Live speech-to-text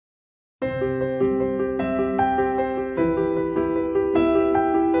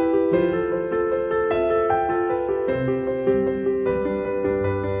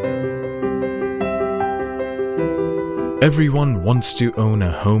Everyone wants to own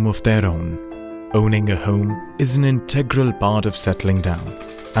a home of their own. Owning a home is an integral part of settling down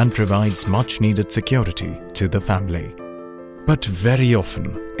and provides much needed security to the family. But very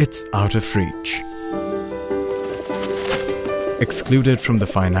often, it's out of reach. Excluded from the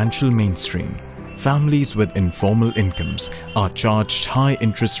financial mainstream, families with informal incomes are charged high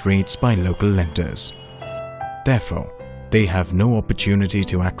interest rates by local lenders. Therefore, they have no opportunity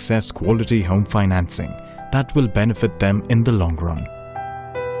to access quality home financing that will benefit them in the long run.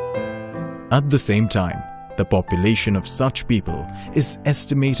 At the same time, the population of such people is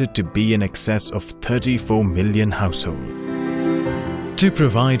estimated to be in excess of 34 million households. To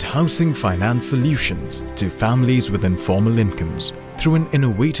provide housing finance solutions to families with informal incomes through an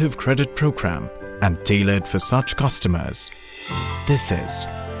innovative credit program and tailored for such customers, this is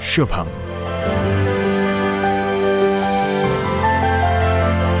Shubham.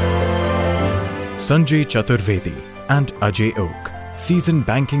 Sanjay Chaturvedi and Ajay Oak, seasoned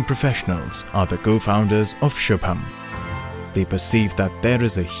banking professionals, are the co-founders of Shubham. They perceive that there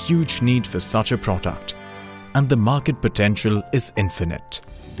is a huge need for such a product and the market potential is infinite.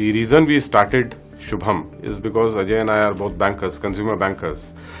 The reason we started Shubham is because Ajay and I are both bankers, consumer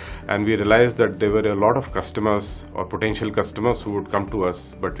bankers, and we realized that there were a lot of customers or potential customers who would come to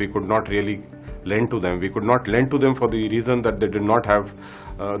us, but we could not really lend to them. We could not lend to them for the reason that they did not have,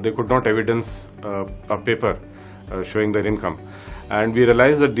 they could not evidence a paper showing their income. And we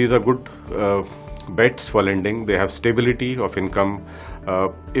realized that these are good bets for lending. They have stability of income.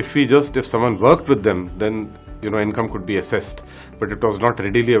 If someone worked with them, then income could be assessed, but it was not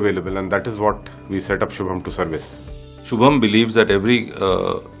readily available, and that is what we set up Shubham to service. Shubham believes that every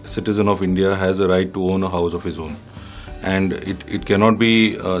citizen of India has a right to own a house of his own, and it cannot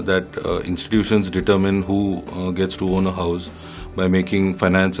be that institutions determine who gets to own a house by making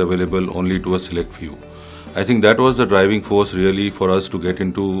finance available only to a select few. I think that was the driving force really for us to get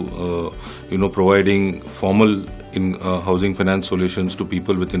into providing formal housing finance solutions to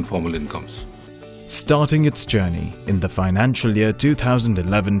people with informal incomes. Starting its journey in the financial year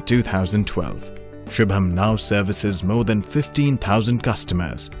 2011-2012, Shubham now services more than 15,000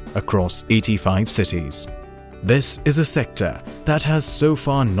 customers across 85 cities. This is a sector that has so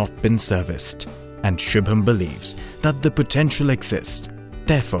far not been serviced, and Shubham believes that the potential exists.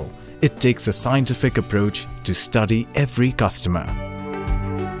 Therefore, it takes a scientific approach to study every customer.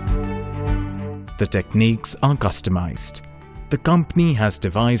 The techniques are customized. The company has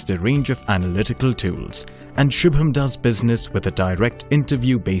devised a range of analytical tools, and Shubham does business with a direct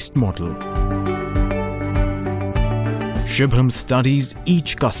interview-based model. Shubham studies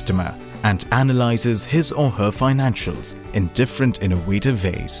each customer and analyzes his or her financials in different innovative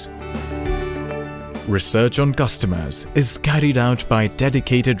ways. Research on customers is carried out by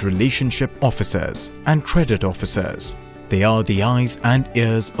dedicated relationship officers and credit officers. They are the eyes and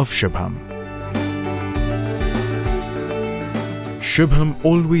ears of Shubham. Shubham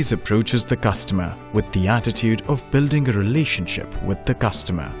always approaches the customer with the attitude of building a relationship with the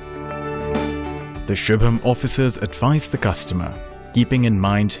customer. The Shubham officers advise the customer, keeping in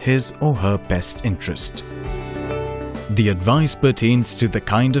mind his or her best interest. The advice pertains to the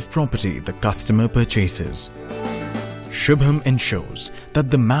kind of property the customer purchases. Shubham ensures that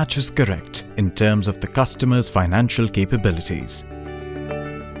the match is correct in terms of the customer's financial capabilities.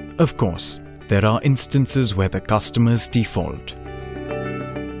 Of course, there are instances where the customers default.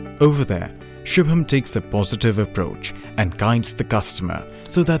 Over there, Shubham takes a positive approach and guides the customer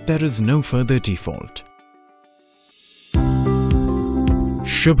so that there is no further default.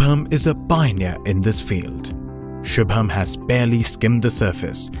 Shubham is a pioneer in this field. Shubham has barely skimmed the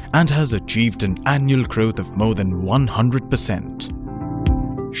surface and has achieved an annual growth of more than 100%.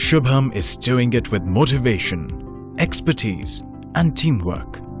 Shubham is doing it with motivation, expertise and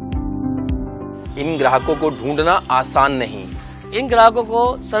teamwork. इन ग्राहकों को ढूंढना आसान नहीं, इन ग्राहकों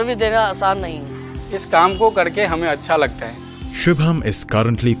को service देना आसान नहीं। इस काम को करके हमें अच्छा लगता है। Shubham is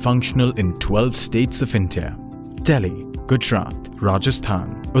currently functional in 12 states of India: Delhi, Gujarat,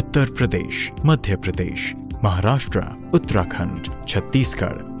 Rajasthan, Uttar Pradesh, Madhya Pradesh, Maharashtra, Uttarakhand,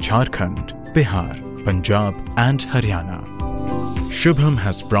 Chhattisgarh, Jharkhand, Bihar, Punjab and Haryana. Shubham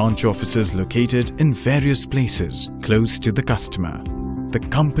has branch offices located in various places close to the customer. The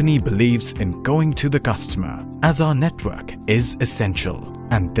company believes in going to the customer as our network is essential,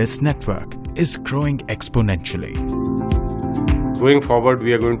 and this network is growing exponentially. Going forward,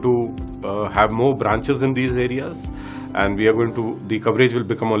 we are going to have more branches in these areas, and the coverage will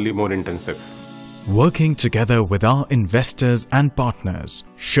become only more intensive. Working together with our investors and partners,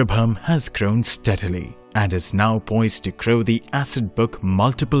 Shubham has grown steadily. and is now poised to grow the asset book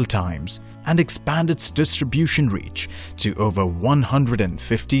multiple times and expand its distribution reach to over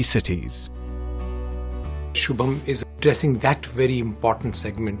 150 cities. Shubham is addressing that very important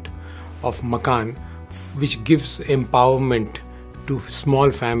segment of Makan, which gives empowerment to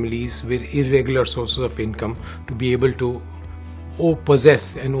small families with irregular sources of income to be able to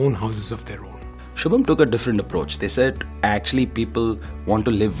possess and own houses of their own. Shubham took a different approach. They said actually people want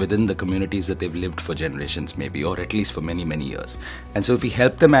to live within the communities that they've lived for generations maybe, or at least for many, many years. And so if we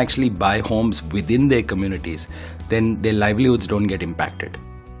help them actually buy homes within their communities, then their livelihoods don't get impacted.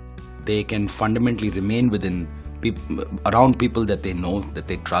 They can fundamentally remain within around people that they know, that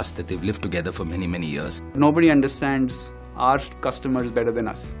they trust, that they've lived together for many, many years. Nobody understands our customers better than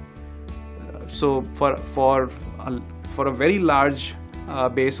us. So for a very large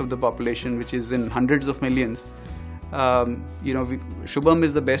base of the population, which is in hundreds of millions, Shubham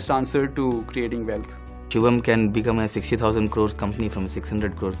is the best answer to creating wealth. Shubham can become a 60,000 crore company from a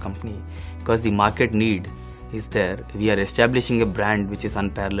 600 crore company because the market need is there. We are establishing a brand which is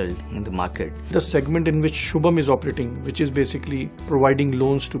unparalleled in the market. The segment in which Shubham is operating, which is basically providing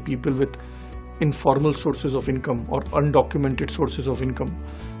loans to people with informal sources of income or undocumented sources of income,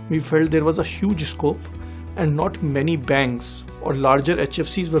 we felt there was a huge scope, and not many banks or larger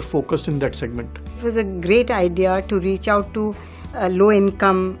HFCs were focused in that segment. It was a great idea to reach out to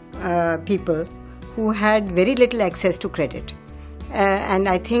low-income people who had very little access to credit. And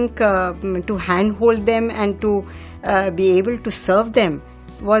I think to handhold them and to be able to serve them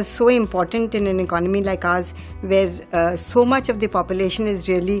was so important in an economy like ours, where so much of the population is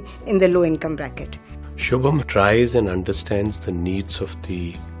really in the low-income bracket. Shubham tries and understands the needs of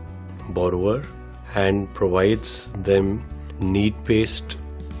the borrower and provides them need-based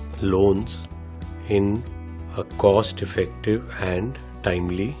loans in a cost-effective and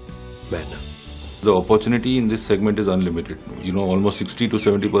timely manner. The opportunity in this segment is unlimited. Almost 60 to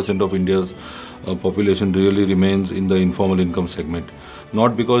 70% of India's population really remains in the informal income segment.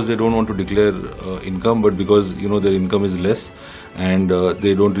 Not because they don't want to declare income, but because their income is less, and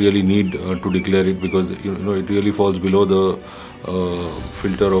they don't really need to declare it because it really falls below the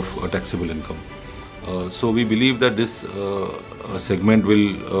filter of taxable income. So we believe that this segment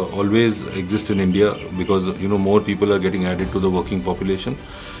will always exist in India because more people are getting added to the working population,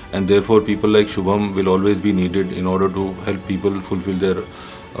 and therefore people like Shubham will always be needed in order to help people fulfill their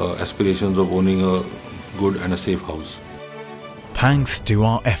aspirations of owning a good and a safe house. Thanks to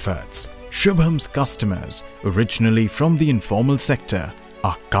our efforts, Shubham's customers, originally from the informal sector,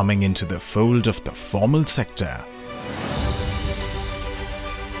 are coming into the fold of the formal sector.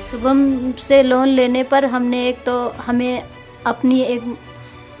 Shubham से loan लेने पर हमने हमें अपनी एक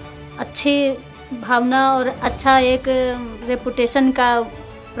अच्छी भावना और अच्छा एक रेपुटेशन का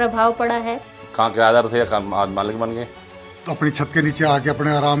प्रभाव पड़ा है। कहाँ किराएदार थे या मालिक बन गए, तो अपनी छत के नीचे आके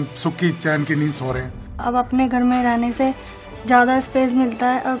अपने आराम सुख की चैन की नींद सो रहे हैं। अब अपने घर में रहने से ज़्यादा स्पेस मिलता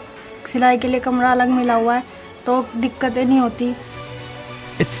है और सिलाई के लिए कमरा अलग मिला हुआ है, तो दिक्कतें नहीं होती।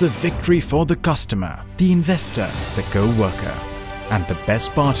 It's a victory for the customer, the investor, the co-worker. And the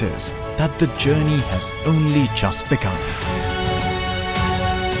best part is that the journey has only just begun.